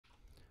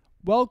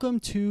Welcome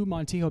to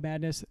Montijo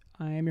Madness.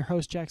 I am your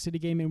host, Jack City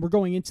Gaming, and we're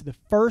going into the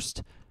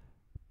first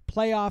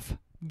playoff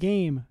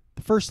game,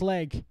 the first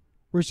leg.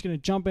 We're just going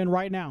to jump in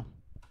right now.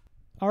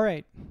 All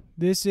right,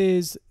 this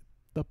is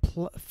the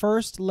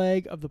first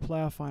leg of the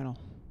playoff final.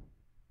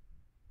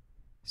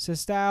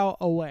 Sestao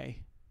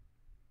away.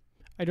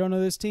 I don't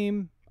know this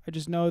team. I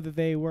just know that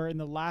they were in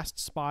the last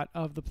spot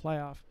of the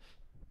playoff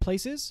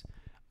places,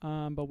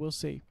 but we'll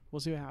see.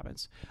 We'll see what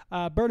happens.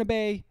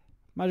 Bernabé,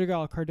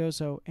 Madrigal,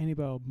 Cardoso,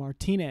 Anibo,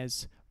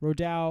 Martinez,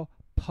 Rodao,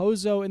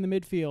 Pozo in the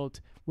midfield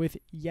with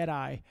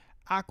Yedai,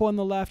 Aqua on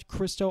the left,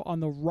 Cristo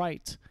on the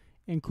right,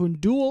 and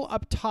Kundul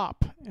up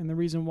top. And the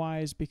reason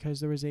why is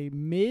because there was a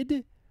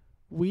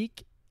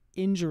mid-week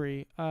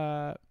injury,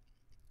 a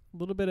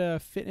little bit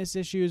of fitness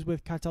issues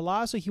with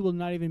Catala, so he will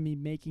not even be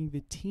making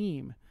the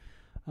team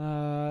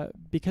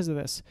because of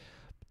this.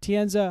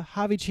 Tienza,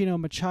 Javicino,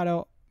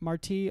 Machado,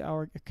 Marti,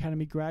 our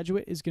academy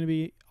graduate, is going to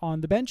be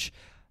on the bench.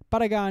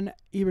 Barragan,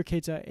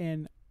 Iberqueta,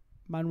 and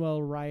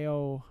Manuel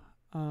Rayo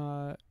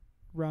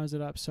rounds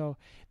it up. So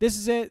this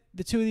is it.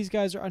 The two of these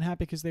guys are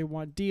unhappy because they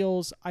want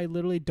deals. I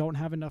literally don't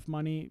have enough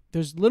money.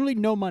 There's literally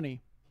no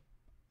money.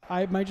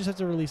 I might just have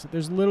to release it.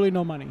 There's literally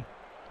no money.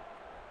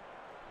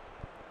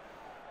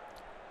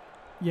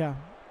 Yeah.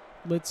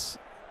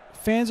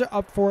 Fans are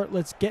up for it.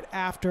 Let's get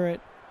after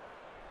it.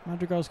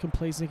 Madrigal's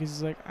complacent because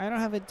he's like, I don't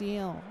have a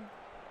deal.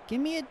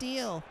 Give me a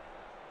deal.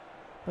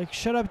 Like,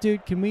 shut up,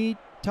 dude. Can we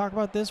talk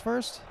about this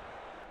first?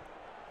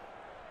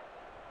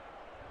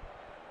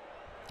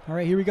 All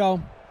right, here we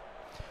go.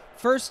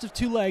 First of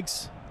two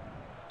legs.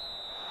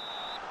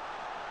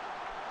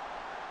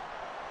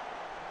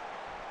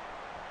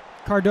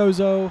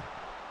 Cardoso.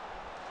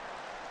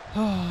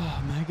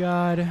 Oh, my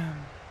God.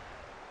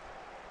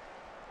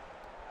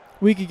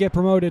 We could get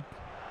promoted.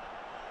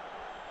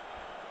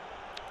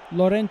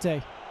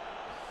 Lorente.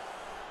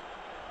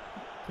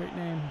 Great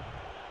name.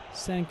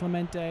 San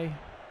Clemente.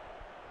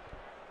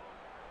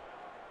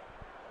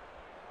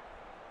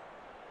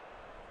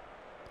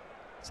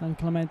 San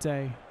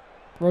Clemente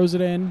throws it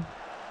in.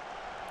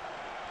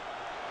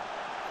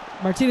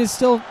 Martinez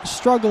still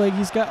struggling.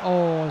 He's got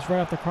it's right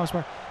off the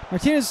crossbar.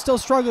 Martinez is still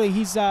struggling.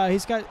 He's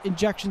got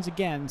injections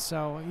again,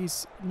 so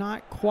he's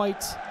not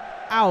quite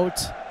out.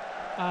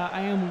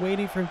 I am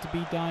waiting for him to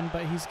be done,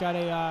 but he's got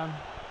a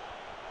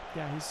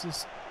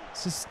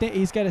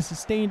he's got a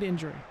sustained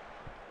injury.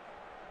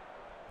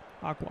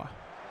 Aqua.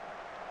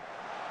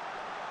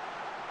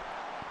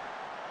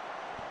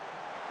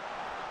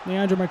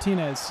 Leandro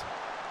Martinez.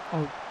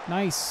 Oh,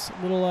 nice.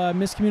 Little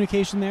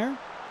miscommunication there.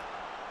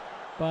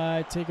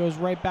 But it goes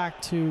right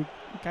back to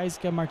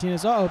Gaisca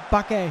Martinez. Uh-oh,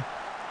 Baque.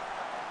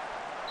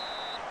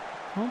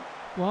 Oh,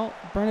 well,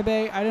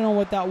 Bernabé, I don't know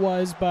what that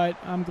was, but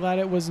I'm glad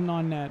it wasn't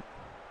on net.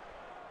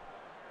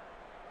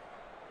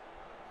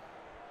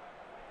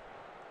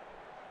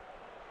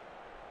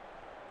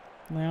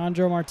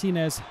 Leandro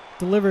Martinez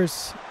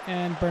delivers,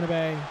 and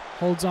Bernabé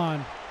holds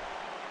on.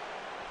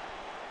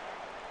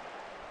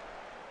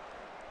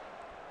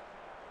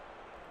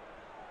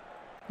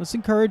 Let's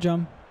encourage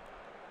them.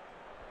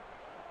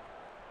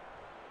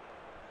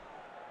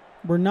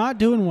 We're not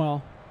doing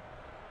well.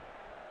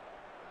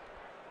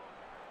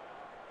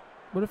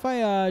 What if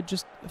I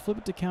just flip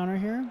it to counter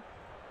here?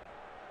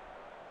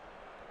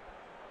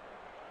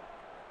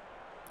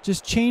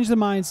 Just change the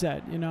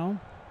mindset, you know?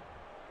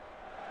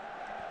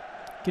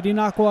 Getting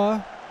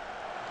Aqua.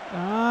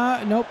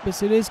 Nope,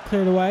 yes, it is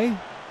cleared away.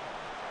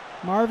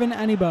 Marvin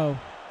Anibo.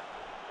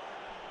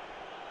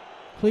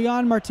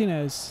 Cleon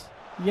Martinez.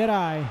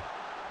 Yedai.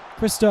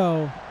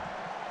 Cristo.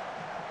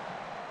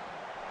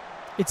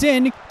 It's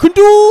in. Kundul!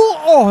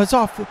 Oh, it's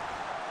off.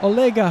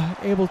 Olega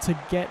able to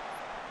get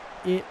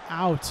it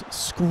out.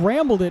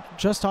 Scrambled it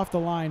just off the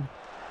line.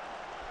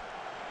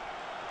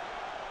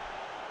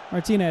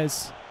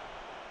 Martinez.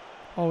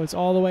 Oh, it's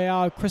all the way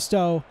out.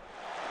 Cristo.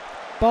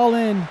 Ball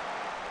in.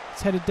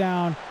 It's headed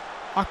down.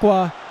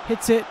 Aqua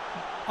hits it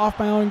off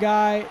my own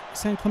guy.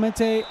 San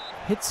Clemente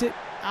hits it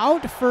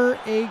out for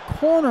a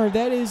corner.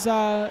 That is,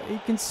 he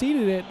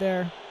conceded it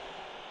there.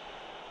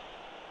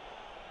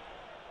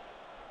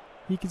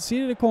 He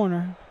conceded a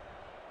corner.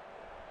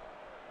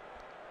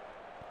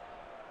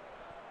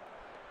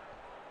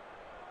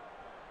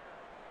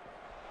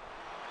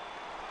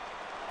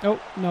 Oh,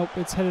 nope,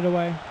 it's headed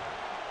away.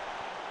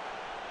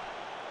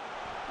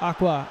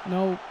 Aqua.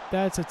 No,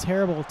 that's a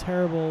terrible,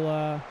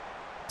 terrible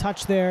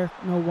touch there.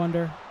 No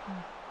wonder.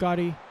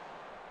 Gotti.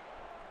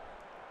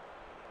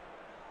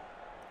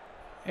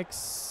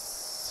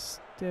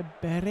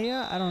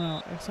 Exteberia? I don't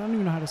know. I don't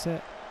even know how to say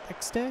it.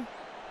 Exte?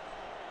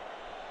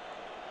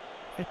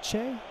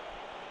 Eche?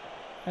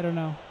 I don't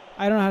know.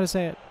 I don't know how to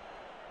say it.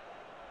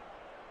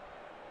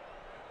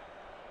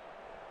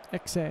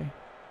 Exe.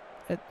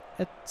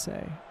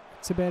 Etze.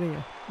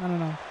 Exteberia. I don't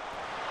know.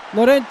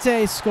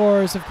 Lorente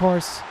scores, of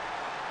course.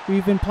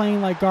 We've been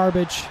playing like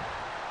garbage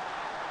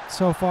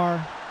so far.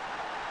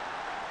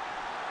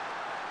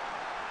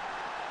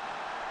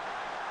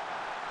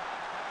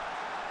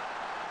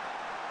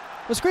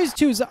 What's crazy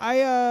too is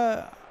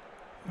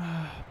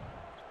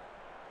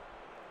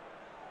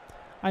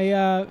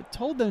I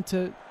told them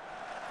to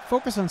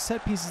focus on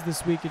set pieces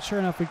this week, and sure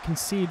enough, we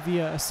concede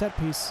via a set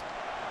piece.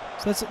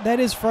 So that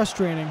is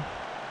frustrating.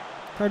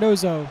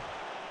 Cardozo.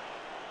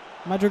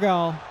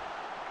 Madrigal.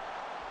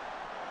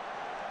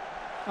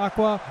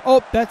 Aqua.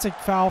 Oh, that's a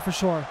foul for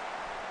sure.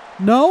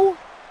 No?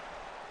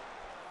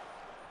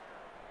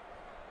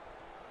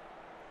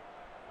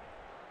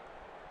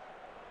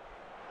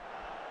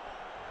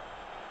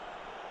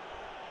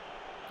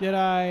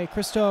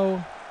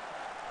 Cristo.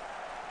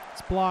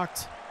 It's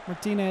blocked.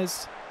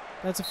 Martinez.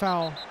 That's a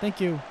foul. Thank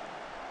you.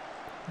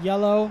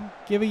 Yellow.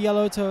 Give a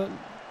yellow to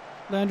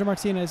Leandro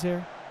Martinez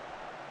here.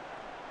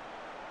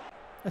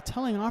 A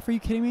telling off? Are you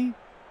kidding me?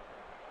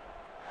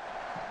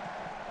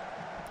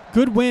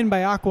 Good win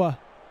by Aqua.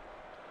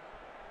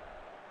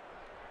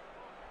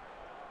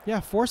 Yeah,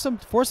 force him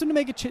to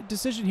make a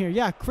decision here.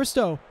 Yeah,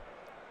 Cristo.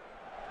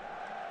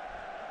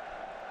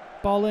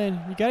 Ball in.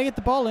 You got to get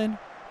the ball in.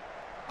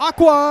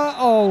 Aqua!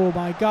 Oh,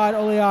 my God.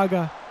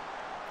 Oleaga.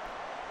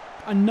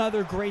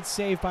 Another great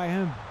save by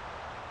him.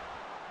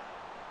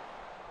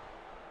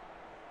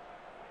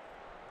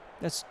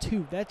 That's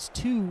two. That's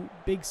two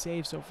big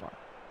saves so far.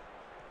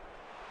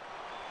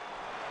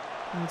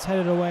 And it's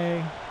headed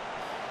away.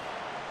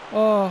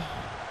 Oh.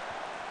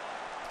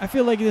 I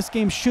feel like this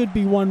game should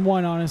be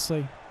 1-1,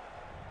 honestly.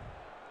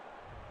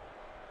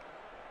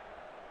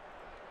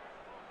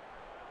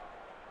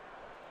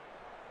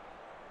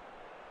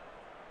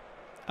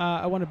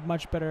 I want a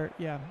much better,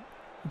 yeah.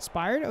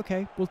 Inspired?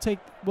 Okay. We'll take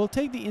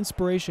the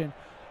inspiration.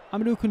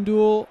 Amadou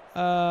Koundoul.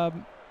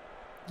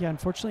 Yeah,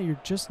 unfortunately, you're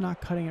just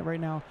not cutting it right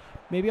now.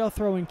 Maybe I'll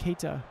throw in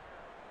Keita.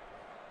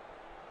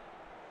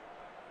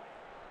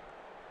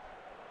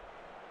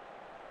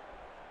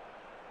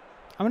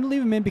 I'm going to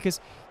leave him in because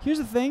here's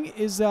the thing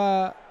is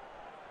I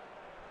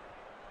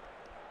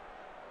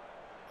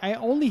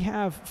only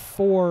have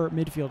 4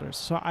 midfielders,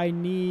 so I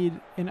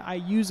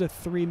use a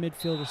 3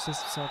 midfielder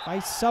system. So if I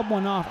sub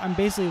one off, I'm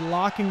basically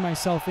locking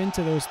myself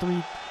into those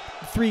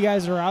three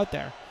guys that are out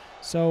there.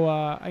 So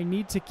I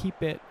need to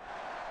keep it.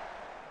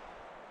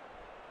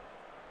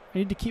 I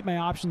need to keep my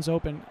options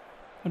open,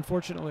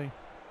 unfortunately.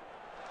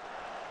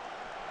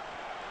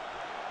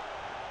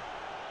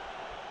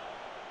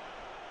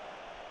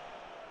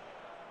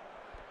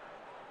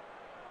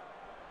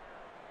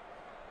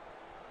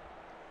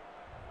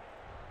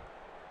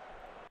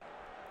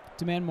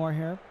 Demand more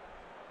here.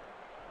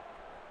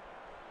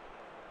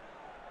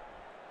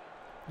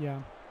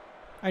 Yeah.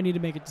 I need to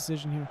make a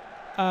decision here.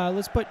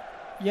 Let's put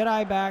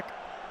Yedai back.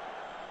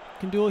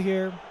 Koundoul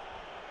here.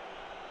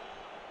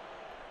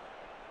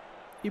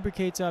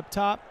 Ibrikate's up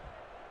top.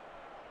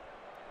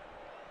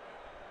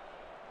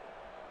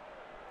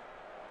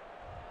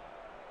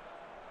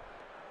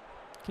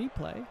 Can he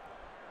play?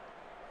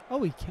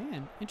 Oh, he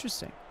can.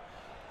 Interesting.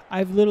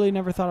 I've literally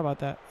never thought about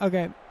that.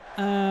 Okay.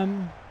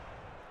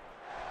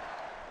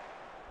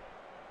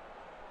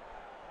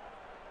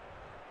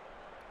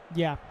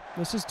 Yeah,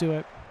 let's just do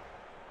it.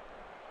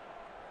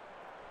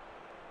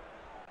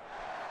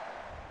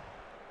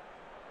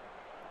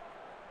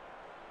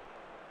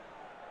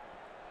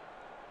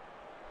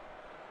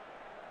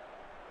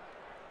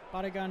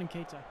 Badagan and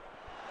Keita.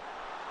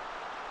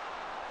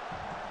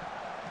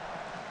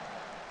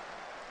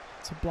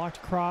 It's a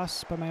blocked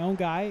cross by my own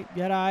guy.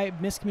 Yet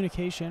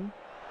miscommunication.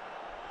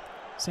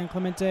 San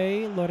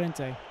Clemente,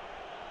 Lorente.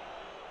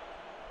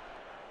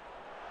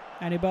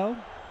 Anibo.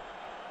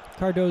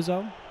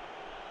 Cardozo.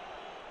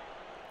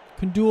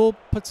 Koundoul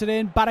puts it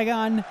in.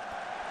 Badagan.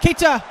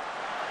 Keita!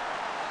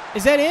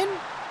 Is that in?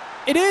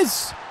 It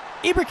is!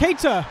 Iber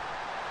Keita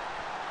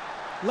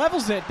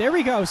levels it. There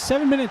we go.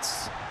 7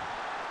 minutes.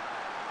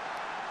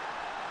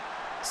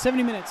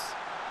 70 minutes.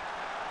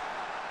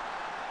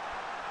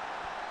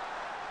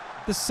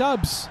 The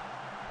subs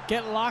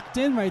get locked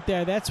in right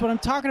there. That's what I'm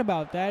talking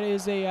about. That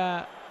is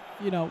a,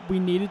 we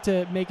needed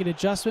to make an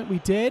adjustment. We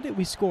did.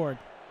 We scored.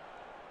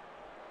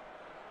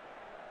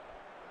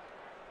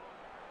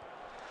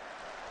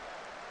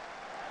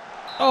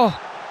 Oh.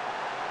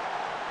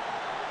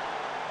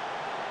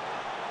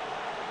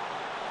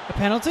 A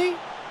penalty?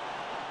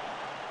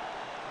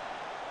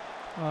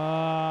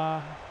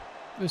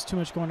 There's too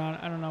much going on.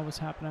 I don't know what's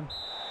happening.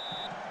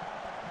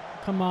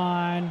 Come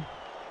on.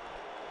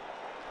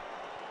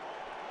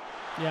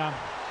 Yeah.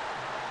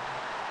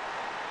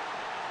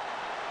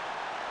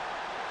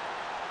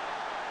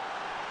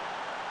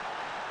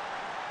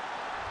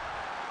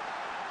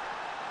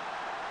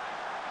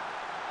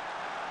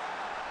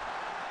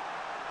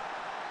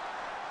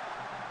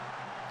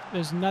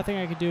 There's nothing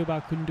I could do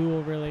about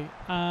Koundoul, really.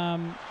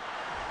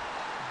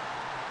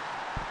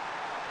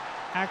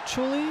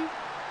 Actually,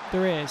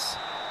 there is.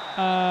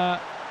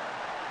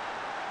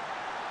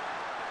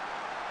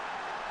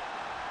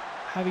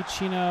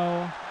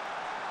 Javicino,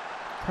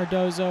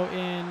 Cardozo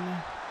in.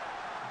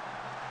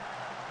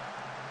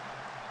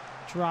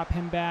 Drop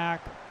him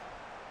back.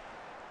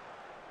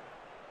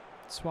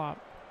 Swap.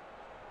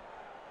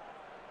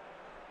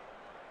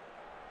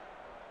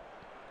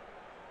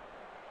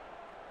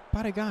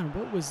 Badagan,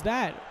 what was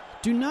that?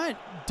 Do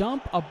not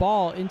dump a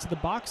ball into the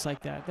box like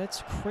that.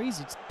 That's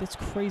crazy. That's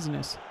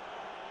craziness.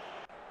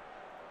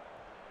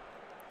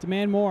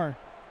 Demand more.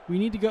 We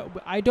need to go.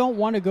 I don't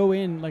want to go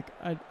in like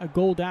a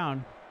goal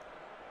down.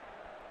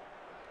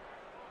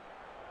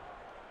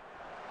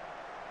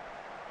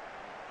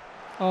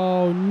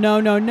 Oh,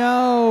 no, no,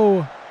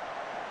 no.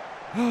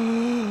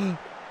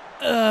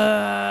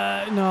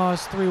 No,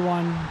 it's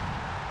 3-1.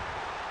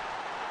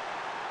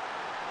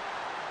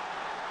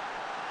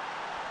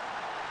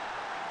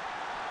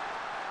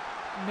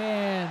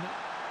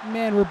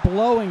 Man, we're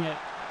blowing it.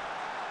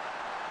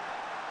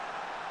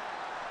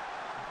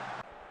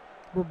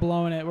 We're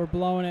blowing it. We're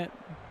blowing it.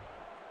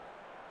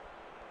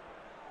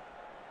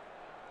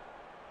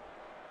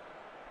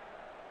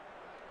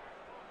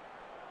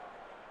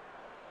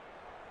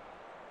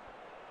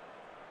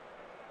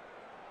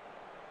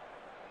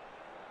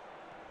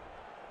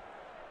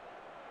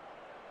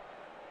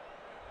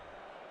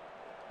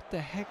 What the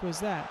heck was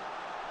that?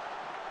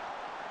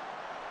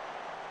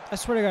 I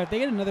swear to God, if they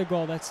get another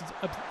goal, that's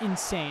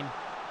insane.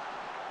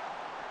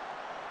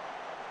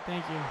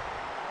 Thank you.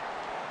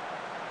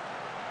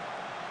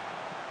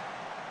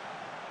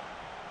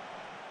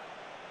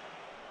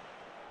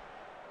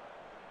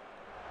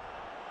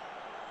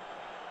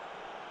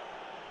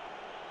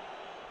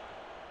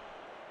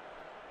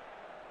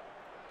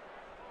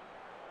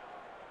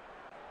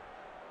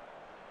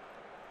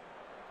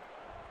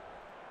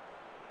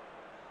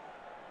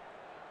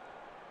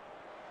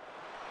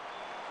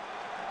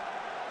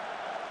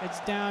 It's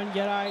down,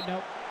 yet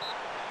nope.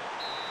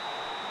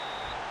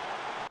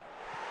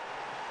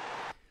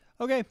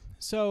 Okay,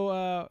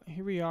 so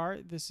here we are.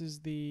 This is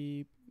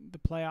the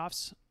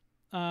playoffs.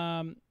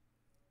 Oh,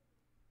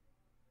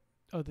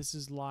 this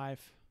is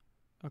live.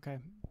 Okay,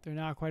 they're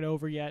not quite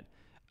over yet.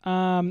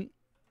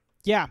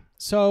 Yeah.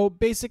 So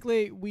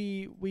basically,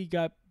 we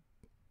got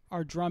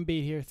our drum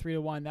beat here,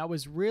 3-1. That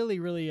was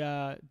really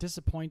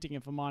disappointing,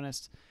 if I'm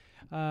honest.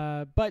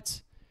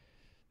 But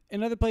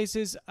in other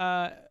places,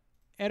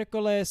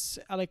 Hércules,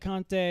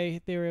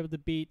 Alicante, they were able to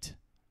beat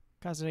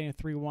Casadena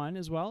 3-1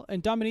 as well,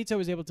 and Dominito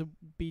was able to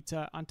beat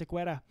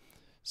Antequera.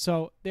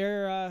 So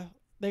they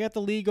got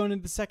the lead going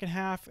into the second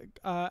half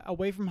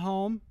away from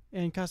home,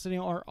 and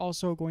Casadena are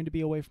also going to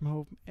be away from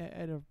home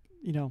at a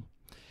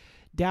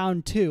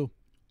down 2.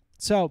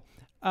 So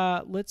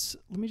let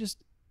me just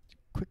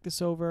quick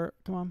this over.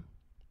 Come on.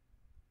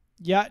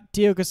 Yeah,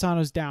 Dio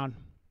Casano's down.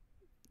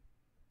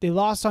 They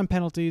lost on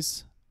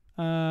penalties.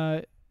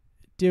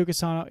 Dio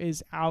Casano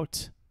is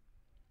out.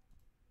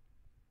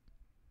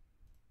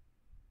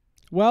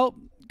 Well,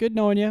 good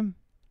knowing you.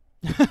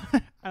 I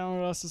don't know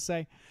what else to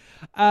say.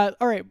 All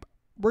right,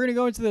 we're gonna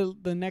go into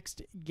the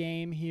next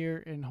game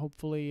here, and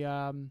hopefully,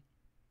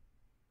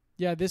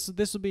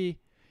 this will be,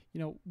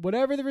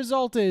 whatever the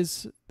result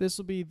is, this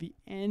will be the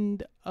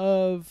end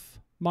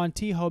of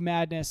Montijo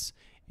Madness,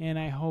 and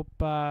I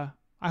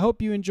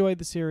hope you enjoyed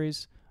the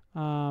series.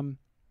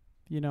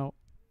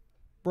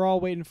 We're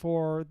all waiting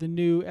for the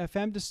new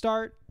FM to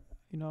start.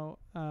 It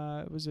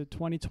was a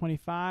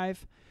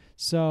 2025.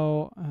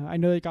 So I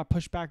know they got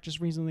pushed back just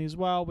recently as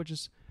well, which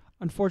is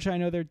unfortunate. I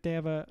know they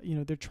have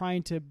they're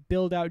trying to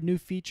build out new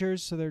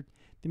features, so they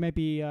might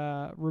be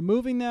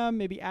removing them,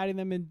 maybe adding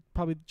them in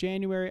probably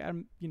January.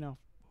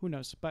 Who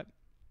knows? But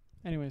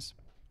anyways,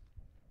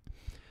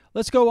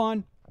 let's go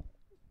on.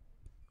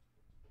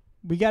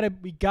 We gotta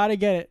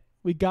get it.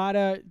 We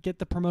gotta get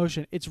the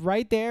promotion. It's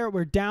right there.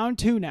 We're down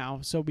 2 now,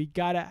 so we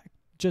gotta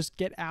just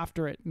get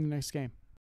after it in the next game.